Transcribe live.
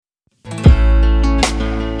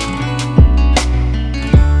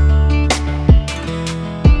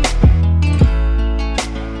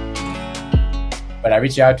But I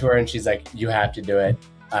reached out to her and she's like, you have to do it.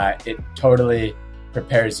 It totally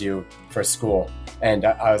prepares you for school. And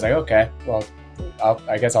I was like, okay, well,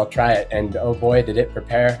 I guess I'll try it. And oh boy, did it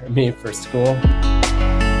prepare me for school.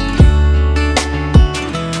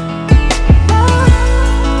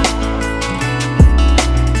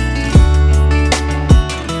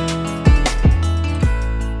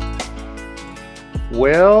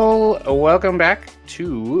 Well, welcome back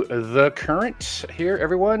to The Current here,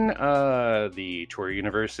 everyone. The Jori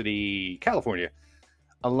University, California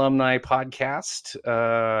alumni podcast.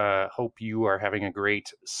 Hope you are having a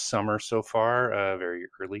great summer so far, very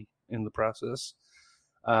early in the process.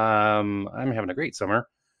 I'm having a great summer.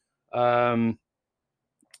 I'm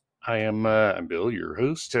Bill, your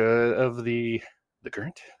host of The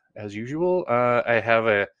Current, as usual. I have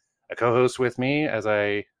a co-host with me, as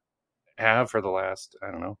I have for the last,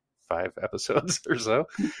 5 episodes or so.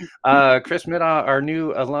 Chris Middaugh, our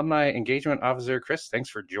new alumni engagement officer. Chris, thanks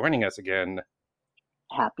for joining us again.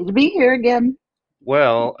 Happy to be here again.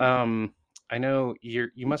 Well, I know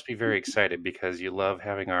you must be very excited because you love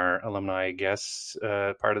having our alumni guests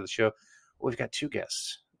part of the show. We've got 2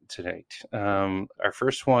 guests tonight. Our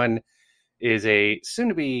first one is a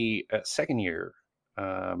soon-to-be second-year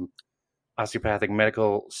osteopathic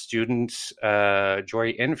medical student,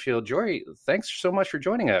 Jori Enfield. Jori, thanks so much for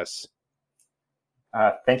joining us.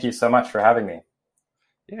 Thank you so much for having me.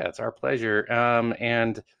 Yeah, it's our pleasure.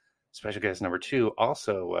 And special guest number 2,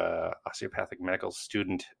 also osteopathic medical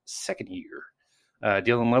student, second year,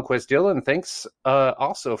 Dylan Loquist. Dylan, thanks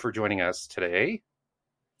also for joining us today.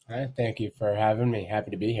 All right, thank you for having me. Happy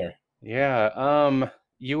to be here. Yeah,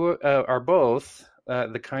 you are both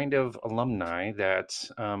the kind of alumni that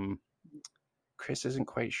Chris isn't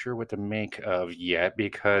quite sure what to make of yet,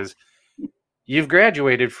 because you've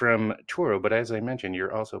graduated from Touro, but as I mentioned,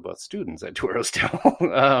 you're also both students at Touro still.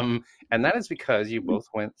 And that is because you both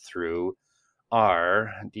went through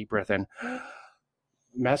our, deep breath in,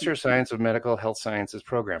 Master of Science of Medical Health Sciences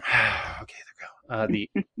program. Okay, there we go.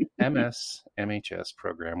 The MSMHS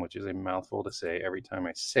program, which is a mouthful to say every time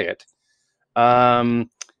I say it.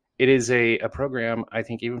 It is a program, I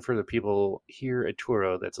think, even for the people here at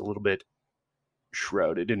Touro, that's a little bit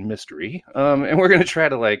shrouded in mystery, and we're going to try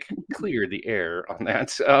to clear the air on that.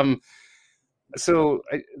 So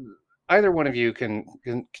either one of you can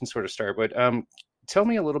sort of start, but tell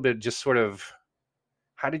me a little bit, just sort of,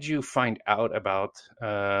 how did you find out about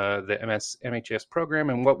the MSMHS program,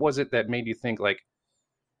 and what was it that made you think,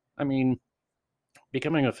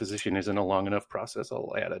 becoming a physician isn't a long enough process,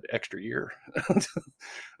 I'll add an extra year.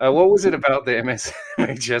 What was it about the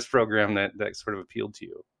MSMHS program that sort of appealed to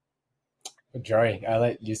you? Jori, I'll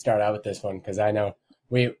let you start out with this one, because I know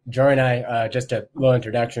Jori and I, just a little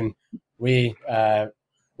introduction, we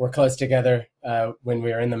were close together when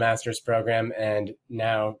we were in the master's program, and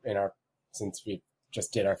now since we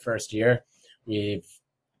just did our first year,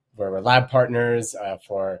 we're lab partners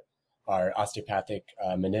for our osteopathic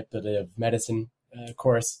manipulative medicine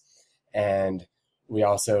course, and we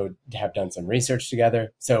also have done some research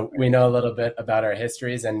together, so we know a little bit about our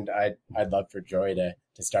histories, and I'd love for Jori to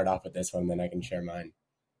start off with this one, then I can share mine.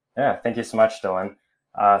 Yeah, thank you so much, Dylan.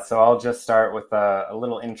 So I'll just start with a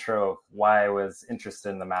little intro of why I was interested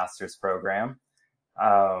in the master's program.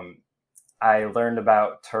 I learned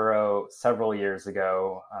about Touro several years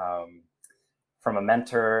ago from a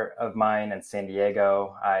mentor of mine in San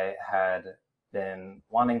Diego. I had been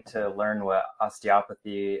wanting to learn what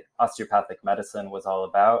osteopathic medicine was all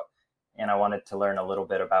about, and I wanted to learn a little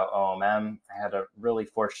bit about OMM. I had a really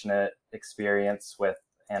fortunate experience with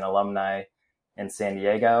an alumni in San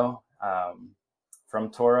Diego from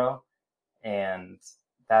Touro, and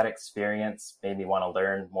that experience made me want to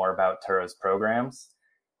learn more about Touro's programs.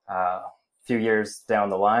 A few years down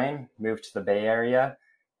the line, moved to the Bay Area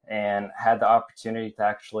and had the opportunity to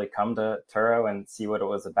actually come to Touro and see what it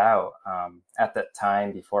was about. At that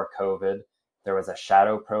time, before COVID, there was a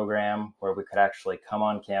shadow program where we could actually come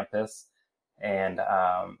on campus and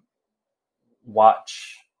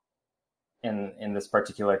watch, in this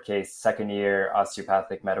particular case, second year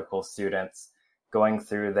osteopathic medical students going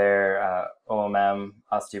through their OMM,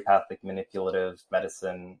 osteopathic manipulative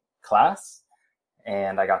medicine class.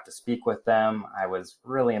 And I got to speak with them. I was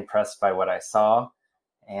really impressed by what I saw.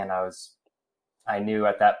 And I knew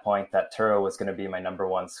at that point that Touro was going to be my number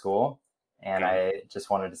one school. And I just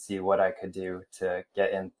wanted to see what I could do to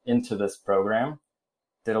get into this program.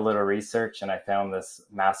 Did a little research, and I found this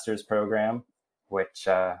master's program, which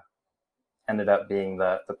ended up being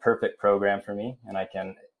the perfect program for me. And I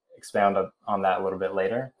can expound on that a little bit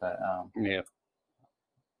later. But yeah,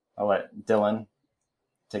 I'll let Dylan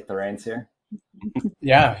take the reins here.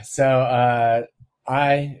 Yeah. So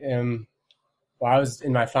I was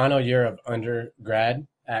in my final year of undergrad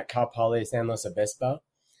at Cal Poly San Luis Obispo,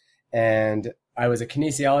 and I was a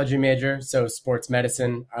kinesiology major, so sports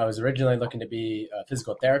medicine. I was originally looking to be a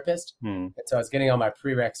physical therapist, and so I was getting all my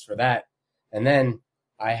prereqs for that. And then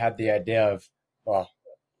I had the idea of, well,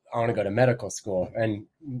 I want to go to medical school, and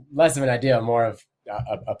less of an idea, more of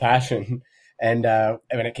a passion. And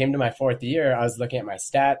when it came to my fourth year, I was looking at my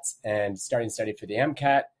stats and starting to study for the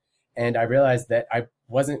MCAT, and I realized that I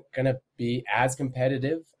wasn't going to be as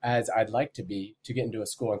competitive as I'd like to be to get into a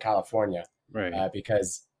school in California, Right.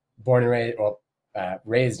 because born and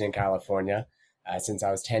raised in California since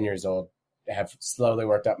I was 10 years old. I have slowly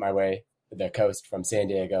worked up my way to the coast from San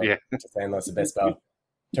Diego Yeah. to San Luis Obispo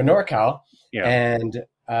to NorCal. Yeah. And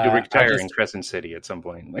You'll retire in Crescent City at some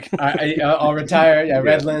point. Like I'll retire. Yeah,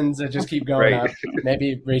 Redlands. I just keep going Right. up.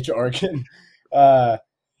 Maybe reach Oregon.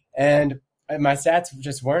 And my stats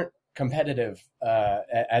just weren't competitive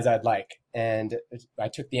as I'd like. And I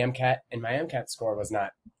took the MCAT, and my MCAT score was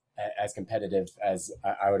not as competitive as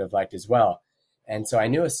I would have liked as well. And so I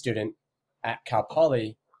knew a student at Cal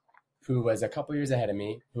Poly who was a couple years ahead of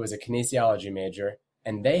me, who was a kinesiology major,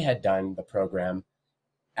 and they had done the program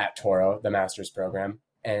at Toro, the master's program,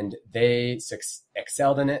 and they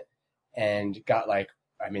excelled in it and got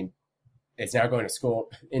it's now going to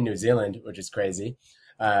school in New Zealand, which is crazy.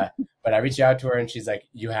 But I reached out to her, and she's like,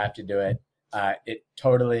 you have to do it. It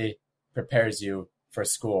totally prepares you for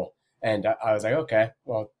school. And I was like, okay,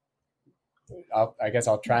 well, I guess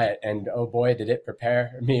I'll try it. And oh boy, did it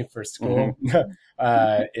prepare me for school.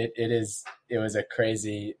 It was a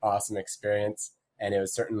crazy, awesome experience. And it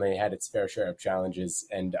was certainly had its fair share of challenges.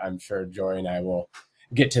 And I'm sure Jori and I will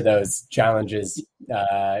get to those challenges,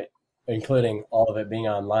 including all of it being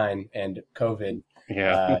online and COVID.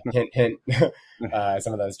 Yeah. Hint,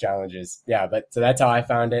 some of those challenges. Yeah, but so that's how I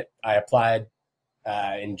found it. I applied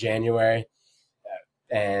in January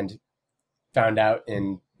and found out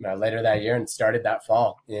in later that year and started that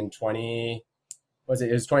fall in it was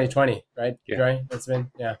 2020, right? Yeah. Jori? It's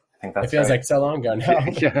been, yeah. I think that's it feels right. like so long ago now.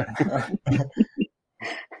 Yeah.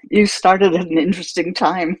 You started at an interesting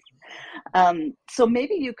time. So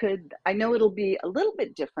maybe you could, I know it'll be a little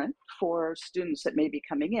bit different for students that may be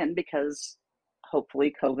coming in because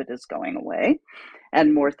hopefully COVID is going away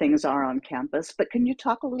and more things are on campus, but can you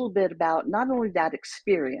talk a little bit about not only that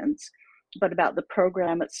experience, but about the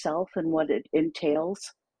program itself and what it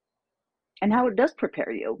entails and how it does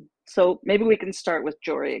prepare you? So maybe we can start with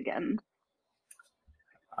Jori again.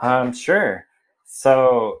 Sure.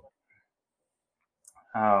 So,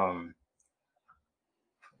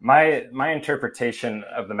 my interpretation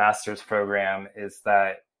of the master's program is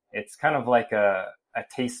that it's kind of like a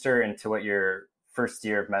taster into what your first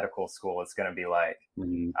year of medical school is going to be like.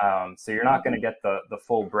 So you're not going to get the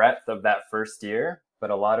full breadth of that first year, but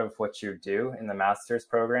a lot of what you do in the master's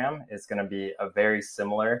program is going to be a very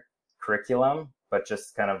similar curriculum, but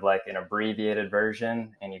just kind of like an abbreviated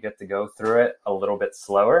version, and you get to go through it a little bit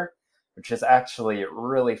slower, which is actually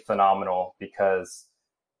really phenomenal because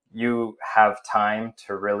you have time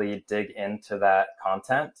to really dig into that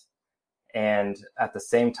content. And at the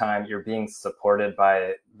same time, you're being supported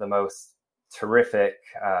by the most terrific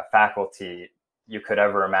faculty you could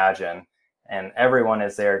ever imagine. And everyone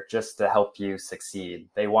is there just to help you succeed.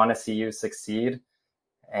 They want to see you succeed.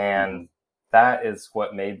 And that is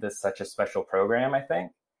what made this such a special program, I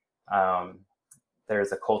think.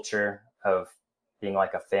 There's a culture of being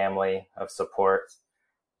like a family of support.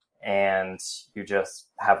 And you just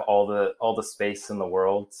have all the space in the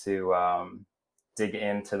world to dig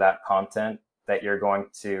into that content that you're going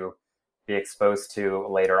to be exposed to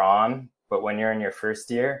later on. But when you're in your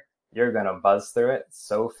first year, you're going to buzz through it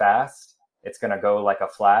so fast. It's going to go like a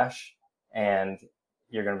flash, and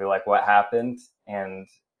you're going to be like, what happened? And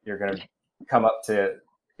you're going to come up to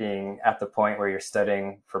being at the point where you're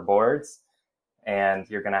studying for boards, and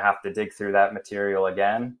you're going to have to dig through that material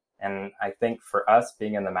again. And I think for us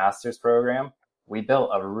being in the master's program, we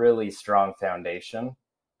built a really strong foundation.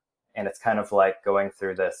 And it's kind of like going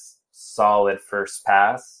through this solid first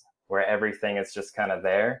pass where everything is just kind of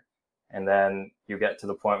there. And then you get to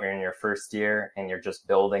the point where you're in your first year and you're just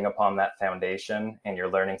building upon that foundation and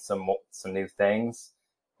you're learning some new things.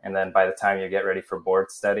 And then by the time you get ready for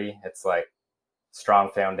board study, it's like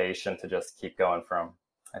strong foundation to just keep going from.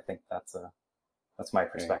 I think that's my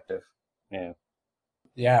perspective. Yeah.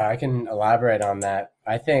 Yeah, I can elaborate on that.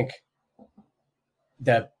 I think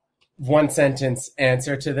the one sentence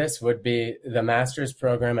answer to this would be the master's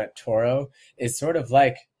program at Toro is sort of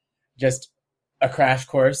like just a crash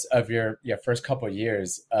course of your first couple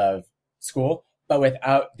years of school, but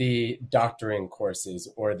without the doctoring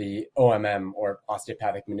courses or the OMM or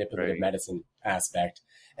osteopathic manipulative medicine aspect.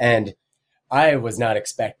 And I was not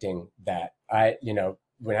expecting that.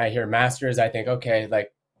 When I hear masters, I think, okay,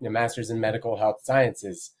 like masters in medical health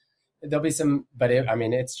sciences, there'll be some, but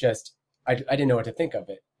it's just, I didn't know what to think of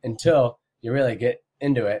it until you really get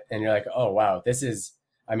into it and you're like, oh, wow, it is,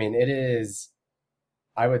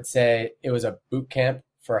 I would say it was a boot camp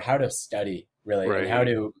for how to study really and how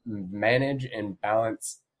to manage and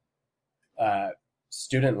balance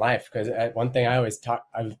student life. Because one thing I always talk,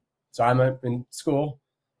 I'm in school,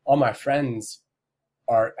 all my friends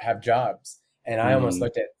have jobs, and I almost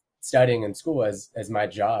looked at studying in school as my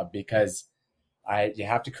job, because you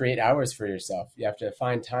have to create hours for yourself. You have to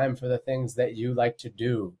find time for the things that you like to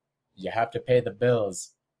do. You have to pay the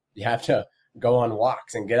bills. You have to go on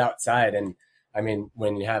walks and get outside. And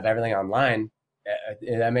when you have everything online,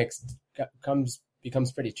 that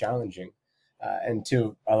becomes pretty challenging. And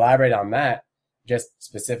to elaborate on that, just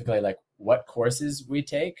specifically like what courses we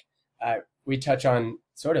take, we touch on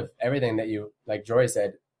sort of everything that you, like Jori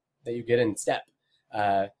said, that you get in STEP,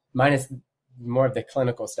 minus more of the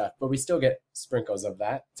clinical stuff, but we still get sprinkles of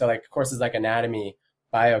that. So like courses like anatomy,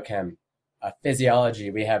 biochem, physiology,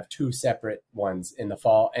 we have 2 separate ones in the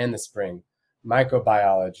fall and the spring,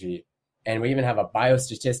 microbiology, and we even have a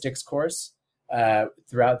biostatistics course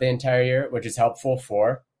throughout the entire year, which is helpful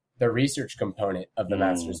for the research component of the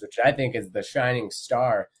master's, which I think is the shining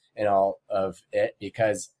star in all of it,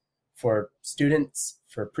 because for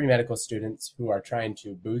pre-medical students who are trying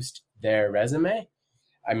to boost their resume,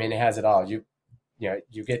 it has it all. You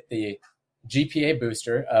get the GPA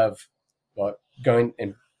booster of going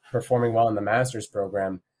and performing well in the master's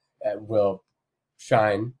program will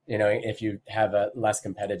shine, if you have a less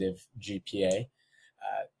competitive GPA.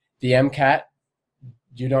 The MCAT,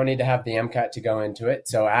 you don't need to have the MCAT to go into it.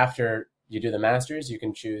 So after you do the master's, you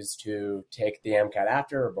can choose to take the MCAT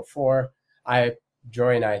after or before.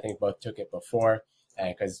 Jori and I think both took it before,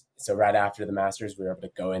 so right after the master's, we were able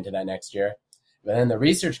to go into that next year. But then the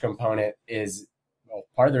research component is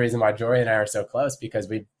part of the reason why Jori and I are so close, because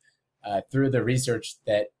we, through the research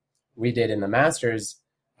that we did in the master's,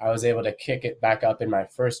 I was able to kick it back up in my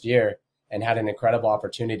first year and had an incredible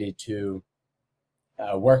opportunity to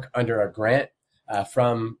work under a grant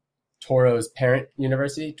from Toro's parent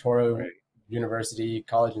university, Toro University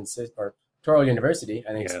College or Toro University,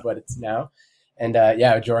 I think is what it's now. And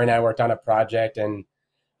Jori and I worked on a project, and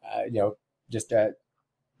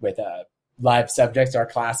with live subjects, our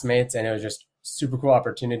classmates, and it was just super cool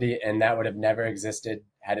opportunity, and that would have never existed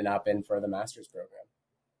had it not been for the master's program.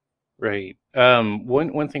 Right.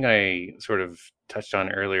 One thing I sort of touched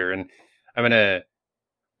on earlier, and I'm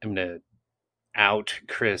gonna out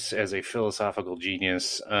Chris as a philosophical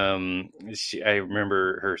genius. I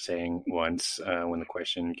remember her saying once when the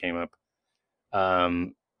question came up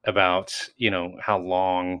about how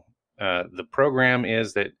long the program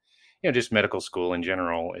is, that just medical school in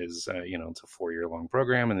general is it's a 4-year long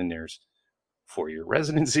program, and then there's 4-year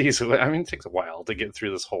residency. So it takes a while to get through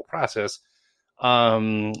this whole process.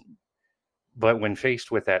 But when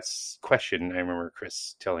faced with that question, I remember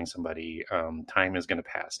Chris telling somebody, time is going to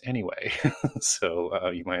pass anyway. So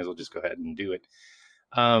you might as well just go ahead and do it.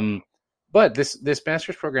 But this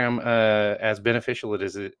master's program, as beneficial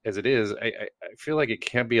as it is, I feel like it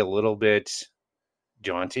can be a little bit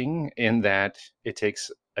daunting in that it takes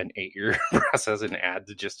an 8-year process and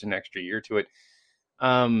adds just an extra year to it.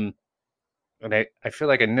 And I feel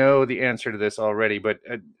like I know the answer to this already, but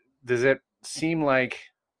does it seem like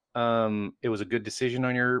it was a good decision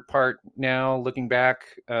on your part now, looking back,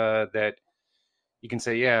 that you can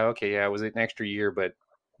say, it was an extra year, but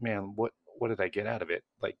man, what did I get out of it?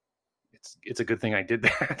 Like, it's a good thing I did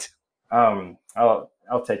that.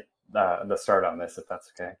 I'll take the start on this, if that's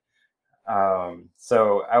okay.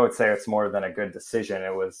 So I would say it's more than a good decision.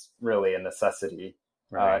 It was really a necessity,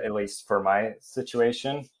 at least for my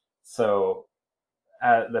situation. So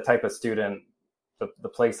the type of student, the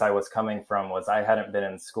place I was coming from was I hadn't been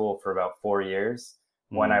in school for about 4 years.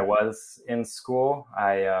 When I was in school,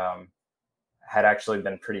 I had actually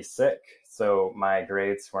been pretty sick. So my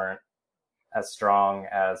grades weren't as strong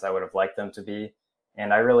as I would have liked them to be.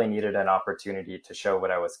 And I really needed an opportunity to show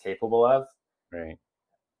what I was capable of. Right.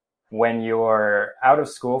 When you're out of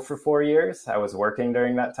school for 4 years, I was working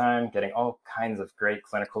during that time, getting all kinds of great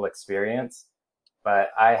clinical experience, but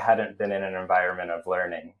I hadn't been in an environment of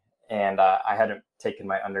learning. And I hadn't taken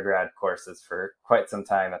my undergrad courses for quite some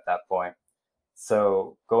time at that point.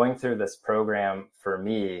 So going through this program for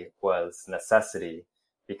me was necessity,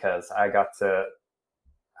 because I got to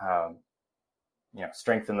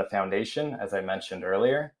strengthen the foundation, as I mentioned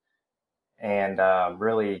earlier. and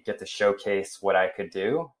really get to showcase what I could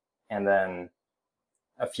do. And then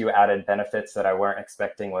a few added benefits that I weren't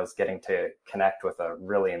expecting was getting to connect with a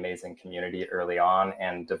really amazing community early on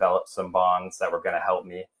and develop some bonds that were going to help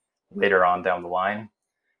me later on down the line.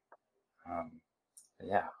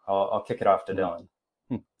 Yeah, I'll kick it off to Dylan.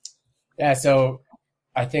 Yeah, so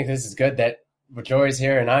I think this is good that Jori's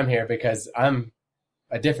here and I'm here, because I'm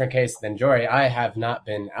a different case than Jori. I have not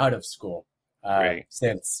been out of school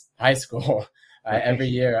since high school. Every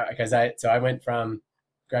year, because I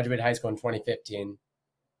graduated high school in 2015.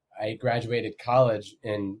 I graduated college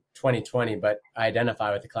in 2020, but I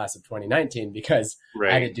identify with the class of 2019 because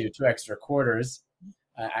I had to do 2 extra quarters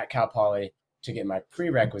at Cal Poly to get my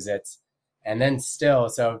prerequisites. And then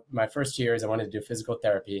so my first 2 years, I wanted to do physical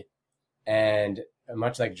therapy. And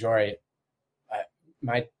much like Jori,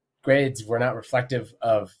 my grades were not reflective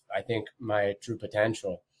of, I think, my true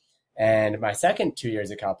potential. And my second 2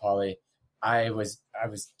 years at Cal Poly, I was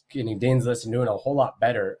getting Dean's List and doing a whole lot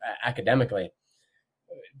better academically.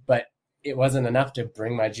 But it wasn't enough to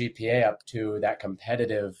bring my GPA up to that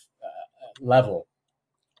competitive level.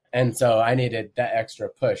 And so I needed that extra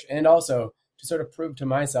push, and also to sort of prove to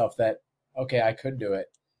myself that, okay, I could do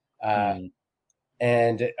it.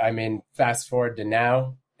 And I mean, fast forward to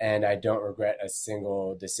now, and I don't regret a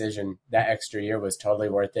single decision. That extra year was totally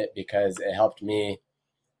worth it, because it helped me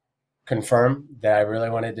confirm that I really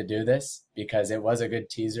wanted to do this, because it was a good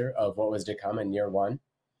teaser of what was to come in year one.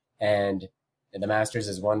 And the master's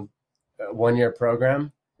is one-year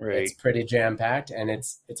program. It's pretty jam-packed, and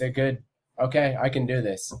it's a good, okay, I can do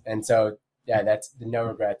this. And so, yeah, that's no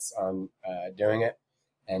regrets on doing it,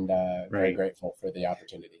 and very grateful for the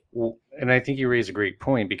opportunity. Well, and I think you raise a great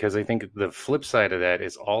point, because I think the flip side of that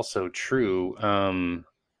is also true.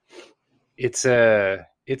 It's a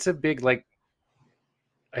big, like,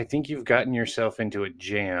 I think you've gotten yourself into a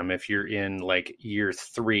jam if you're in like year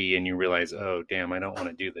 3 and you realize, oh, damn, I don't want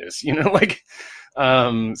to do this,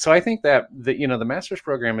 so I think that the master's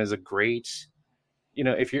program is a great,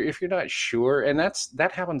 if you're not sure, and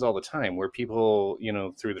that happens all the time, where people,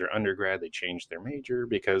 through their undergrad, they change their major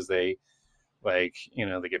because they they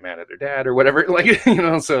get mad at their dad or whatever,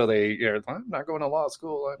 so I'm not going to law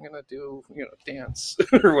school, I'm going to do, dance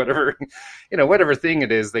or whatever, whatever thing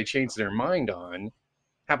it is they change their mind on.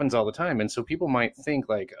 Happens all the time. And so people might think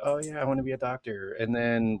like, oh yeah, I want to be a doctor, and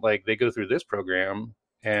then like they go through this program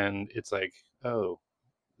and it's like, oh,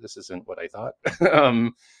 this isn't what I thought.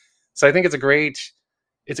 So I think it's a great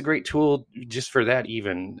tool just for that,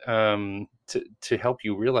 even to help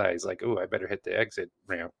you realize like, oh, I better hit the exit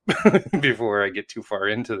ramp before I get too far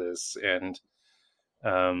into this, and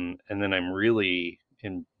then I'm really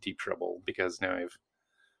in deep trouble, because now I've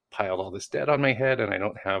piled all this debt on my head and I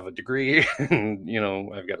don't have a degree, and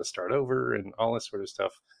I've got to start over and all this sort of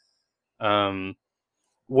stuff.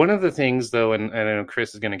 One of the things though, and I know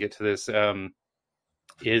Chris is going to get to this,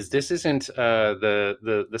 is this isn't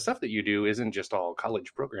the stuff that you do isn't just all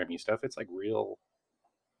college programming stuff. It's like real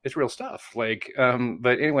stuff. Like,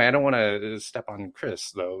 but anyway, I don't want to step on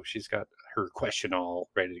Chris though. She's got her question all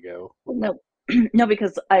ready to go. No, no,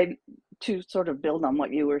 because to sort of build on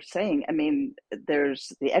what you were saying, I mean,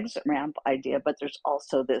 there's the exit ramp idea, but there's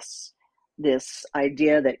also this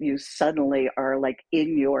idea that you suddenly are like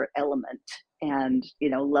in your element and,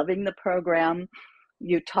 loving the program.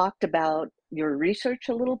 You talked about your research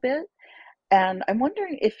a little bit, and I'm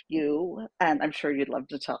wondering if you, and I'm sure you'd love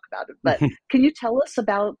to talk about it, but can you tell us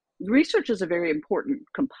about, research is a very important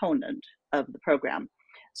component of the program.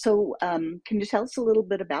 So can you tell us a little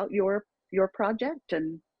bit about your project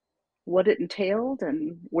and what it entailed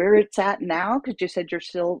and where it's at now? Because you said you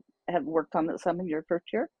still have worked on some in your first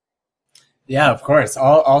year. Yeah, of course.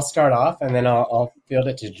 I'll start off, and then I'll field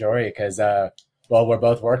it to Jori, because we're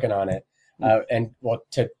both working on it. And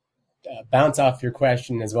to bounce off your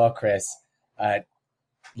question as well, Chris,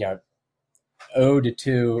 ode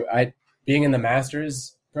to being in the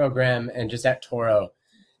master's program and just at Toro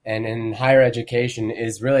and in higher education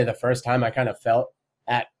is really the first time I kind of felt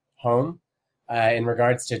at home in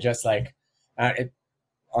regards to just like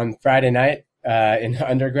on Friday night in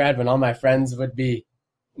undergrad, when all my friends would be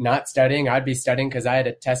not studying, I'd be studying because I had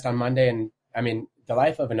a test on Monday. And I mean, the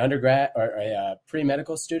life of an undergrad or a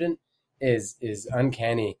pre-medical student is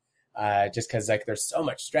uncanny, just because like there's so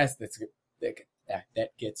much stress that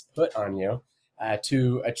gets put on you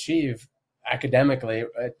to achieve academically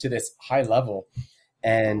to this high level,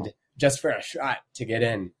 and just for a shot to get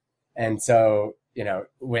in. And so,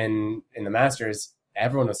 when in the master's,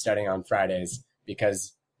 everyone was studying on Fridays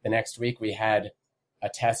because the next week we had a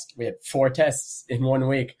test. We had 4 tests in 1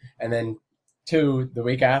 week, and then 2 the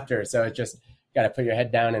week after. So got to put your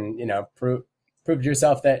head down and, prove to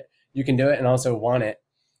yourself that you can do it and also want it.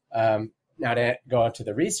 Now to go on to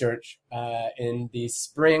the research, in the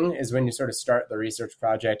spring is when you sort of start the research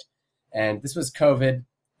project. And this was COVID.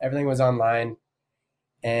 Everything was online.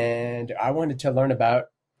 And I wanted to learn about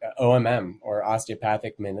OMM, or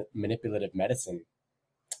osteopathic manipulative medicine.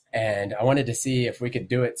 And I wanted to see if we could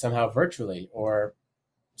do it somehow virtually, or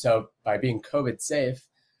so by being COVID safe.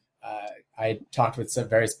 I talked with some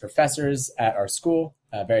various professors at our school,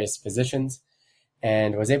 various physicians,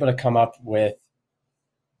 and was able to come up with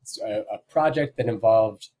a project that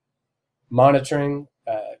involved monitoring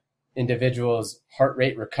individuals' heart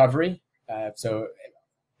rate recovery.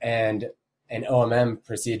 And an OMM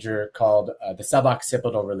procedure called the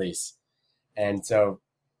suboccipital release. And so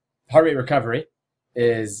heart rate recovery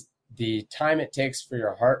is the time it takes for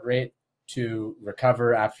your heart rate to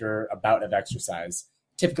recover after a bout of exercise.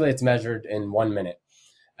 Typically, it's measured in 1 minute.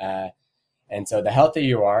 And so the healthier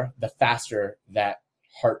you are, the faster that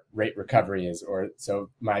heart rate recovery is. So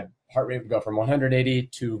my heart rate would go from 180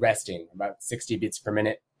 to resting, about 60 beats per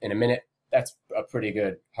minute in a minute. That's a pretty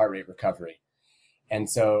good heart rate recovery. And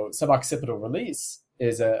so suboccipital release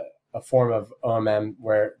is a form of OMM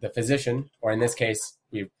where the physician, or in this case,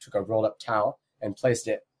 we took a rolled up towel and placed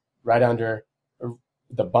it right under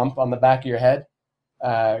the bump on the back of your head,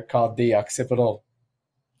 called the occipital.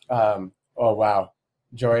 Oh, wow.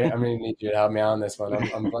 Jori, I'm going to need you to help me out on this one.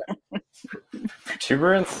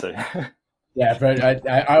 Protuberance? Yeah, but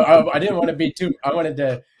I didn't want to be too, I wanted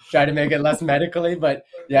to try to make it less medically, but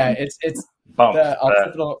yeah, it's bump, the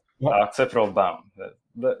occipital. Occipital bump.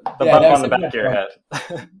 The bump on the back of your head.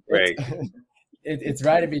 Right. It's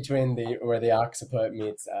right in between where the occiput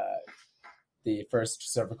meets the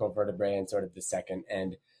first cervical vertebrae and sort of the second.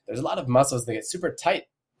 And there's a lot of muscles that get super tight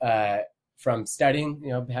from studying,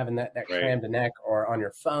 having that crammed neck or on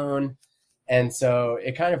your phone. And so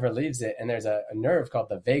it kind of relieves it. And there's a nerve called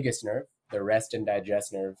the vagus nerve, the rest and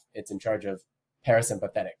digest nerve. It's in charge of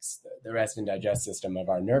parasympathetics, the rest and digest system of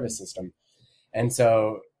our nervous system. And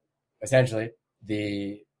so essentially,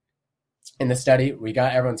 in the study, we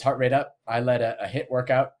got everyone's heart rate up. I led a HIIT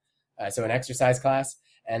workout, so an exercise class,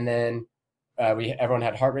 and then everyone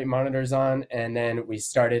had heart rate monitors on, and then we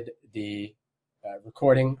started the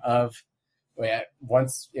recording of.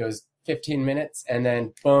 Once it was 15 minutes, and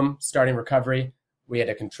then boom, starting recovery. We had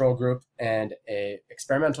a control group and a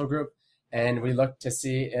experimental group, and we looked to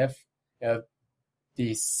see if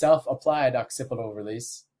the self-applied occipital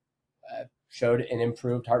release showed an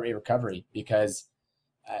improved heart rate recovery, because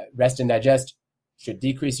rest and digest should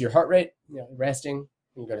decrease your heart rate. Resting,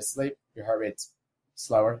 when you go to sleep, your heart rate's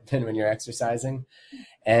slower than when you're exercising.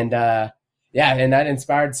 And and that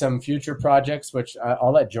inspired some future projects, which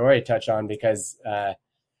I'll let Jori touch on, because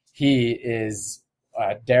he is,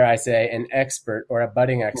 dare I say, an expert or a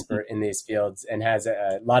budding expert in these fields, and has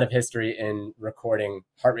a lot of history in recording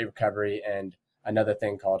heart rate recovery and another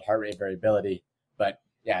thing called heart rate variability. But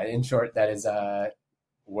yeah, in short, that is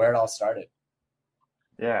where it all started.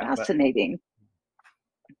 Yeah. Fascinating.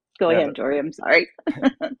 Go ahead, Jori. I'm sorry.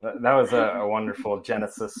 That was a wonderful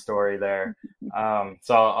Genesis story there.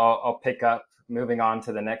 So I'll pick up, moving on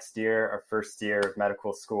to the next year, our first year of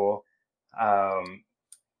medical school.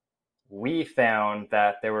 We found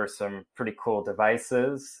that there were some pretty cool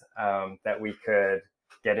devices that we could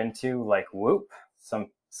get into, like Whoop.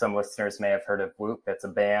 Some listeners may have heard of Whoop. It's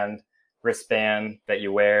a wristband that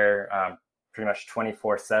you wear pretty much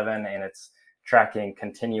 24/7, and it's tracking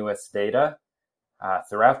continuous data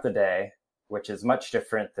throughout the day, which is much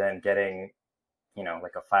different than getting,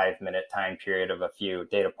 like a 5-minute time period of a few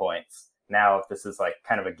data points. Now this is like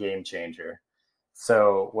kind of a game changer.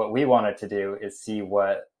 So what we wanted to do is see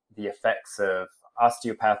what the effects of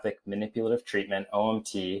osteopathic manipulative treatment,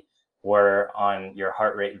 OMT, were on your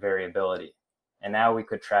heart rate variability. And now we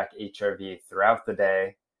could track HRV throughout the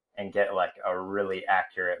day and get like a really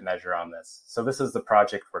accurate measure on this. So this is the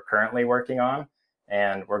project we're currently working on.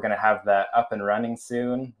 And we're going to have that up and running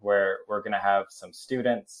soon, where we're going to have some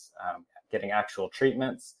students getting actual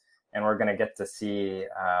treatments, and we're going to get to see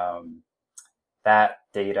that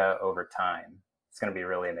data over time. It's going to be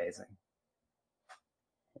really amazing.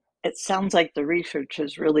 It sounds like the research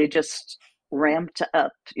has really just ramped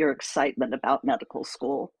up your excitement about medical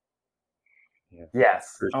school.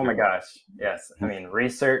 Yes. Oh my gosh. Yes. I mean,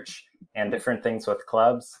 research and different things with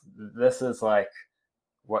clubs. This is like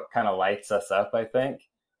what kind of lights us up, I think,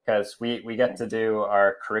 because we get to do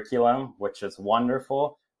our curriculum, which is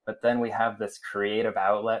wonderful, but then we have this creative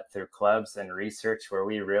outlet through clubs and research where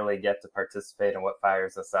we really get to participate in what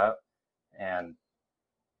fires us up. And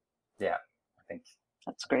yeah, I think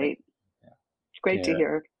that's great. It's great to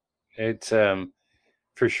hear. It's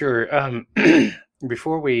for sure.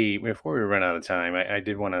 Before we run out of time, I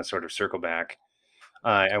did want to sort of circle back.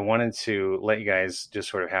 I wanted to let you guys just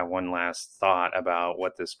sort of have one last thought about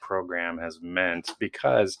what this program has meant,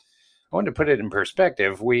 because I wanted to put it in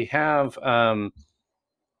perspective. We have,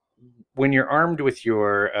 when you're armed with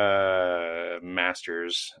your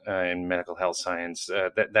master's in medical health science,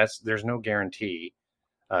 there's no guarantee,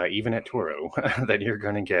 even at Toro, that you're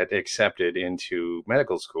going to get accepted into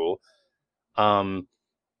medical school. And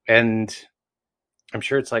I'm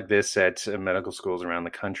sure it's like this at medical schools around the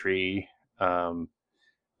country.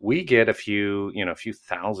 We get a few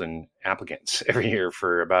thousand applicants every year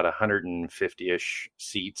for about 150-ish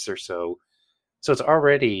seats or so. So it's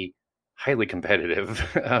already highly competitive,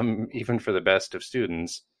 even for the best of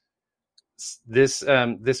students. This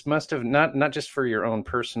must have not just for your own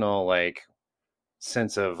personal like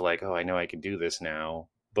sense of like, oh, I know I can do this now,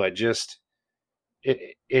 but just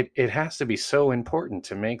it has to be so important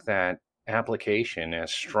to make that application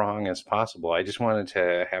as strong as possible. I just wanted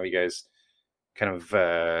to have you guys kind of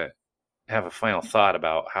have a final thought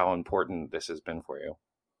about how important this has been for you.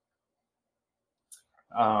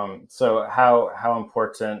 So how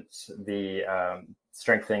important the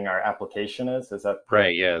strengthening our application is that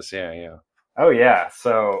right? Yes. Yeah. Oh yeah.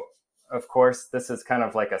 So of course this is kind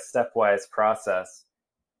of like a stepwise process.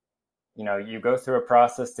 You go through a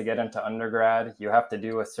process to get into undergrad. You have to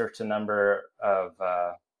do a certain number of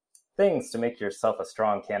things to make yourself a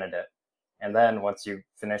strong candidate. And then once you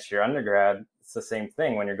finish your undergrad, it's the same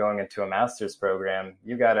thing when you're going into a master's program.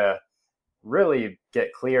 You got to really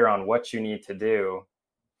get clear on what you need to do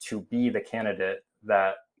to be the candidate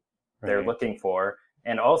that they're looking for.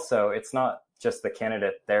 And also, it's not just the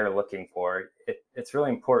candidate they're looking for. It's really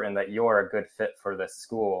important that you're a good fit for this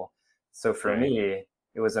school. So for me,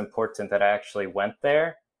 it was important that I actually went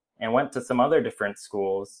there and went to some other different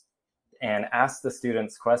schools and asked the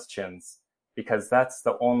students questions, because that's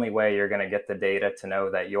the only way you're going to get the data to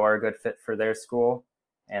know that you're a good fit for their school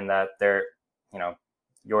and that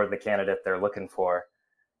you're the candidate they're looking for.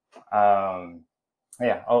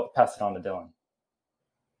 Yeah, I'll pass it on to Dylan.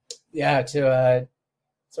 Yeah, to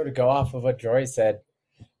sort of go off of what Jori said,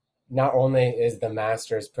 not only is the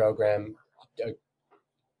master's program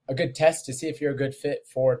a good test to see if you're a good fit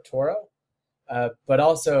for Toro, but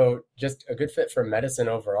also just a good fit for medicine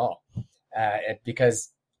overall.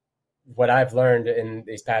 Because what I've learned in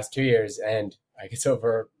these past 2 years, and I guess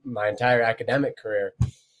over my entire academic career,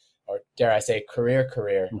 or dare I say career,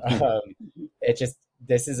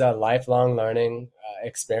 this is a lifelong learning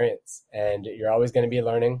experience, and you're always going to be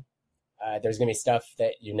learning. There's going to be stuff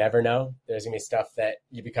that you never know. There's going to be stuff that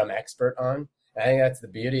you become expert on. And I think that's the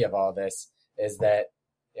beauty of all this, is that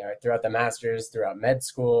throughout the master's, throughout med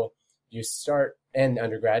school, you start, and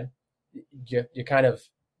undergrad, you kind of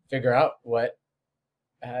figure out what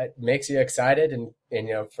makes you excited. And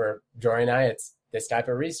for Jori and I, it's this type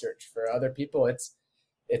of research. For other people, it's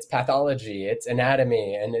pathology, it's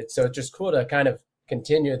anatomy. And so it's just cool to kind of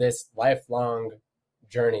continue this lifelong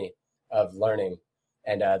journey of learning.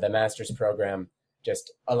 And the master's program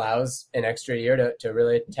just allows an extra year to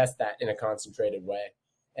really test that in a concentrated way.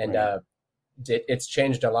 And it's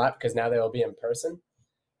changed a lot, because now they will be in person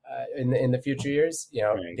in the future years.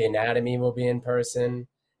 The anatomy will be in person,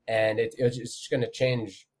 and it's just going to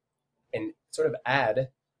change and sort of add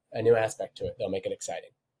a new aspect to it. They'll make it exciting.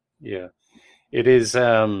 Yeah, it is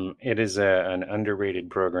an underrated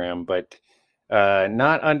program, but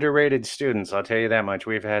not underrated students. I'll tell you that much.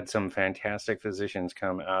 We've had some fantastic physicians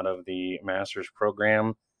come out of the master's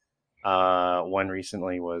program. One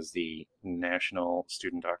recently was the National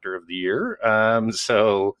Student Doctor of the Year.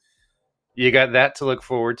 So you got that to look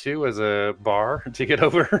forward to as a bar to get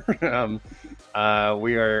over.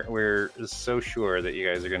 We're so sure that you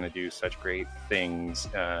guys are going to do such great things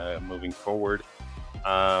moving forward.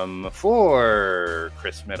 For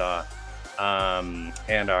Chris Middaugh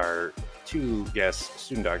and our two guest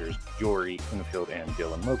student doctors, Jori Enfield and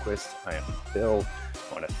Dylan Loquist, I am Bill.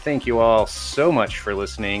 I want to thank you all so much for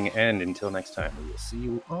listening, and until next time, we will see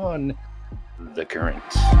you on The Current.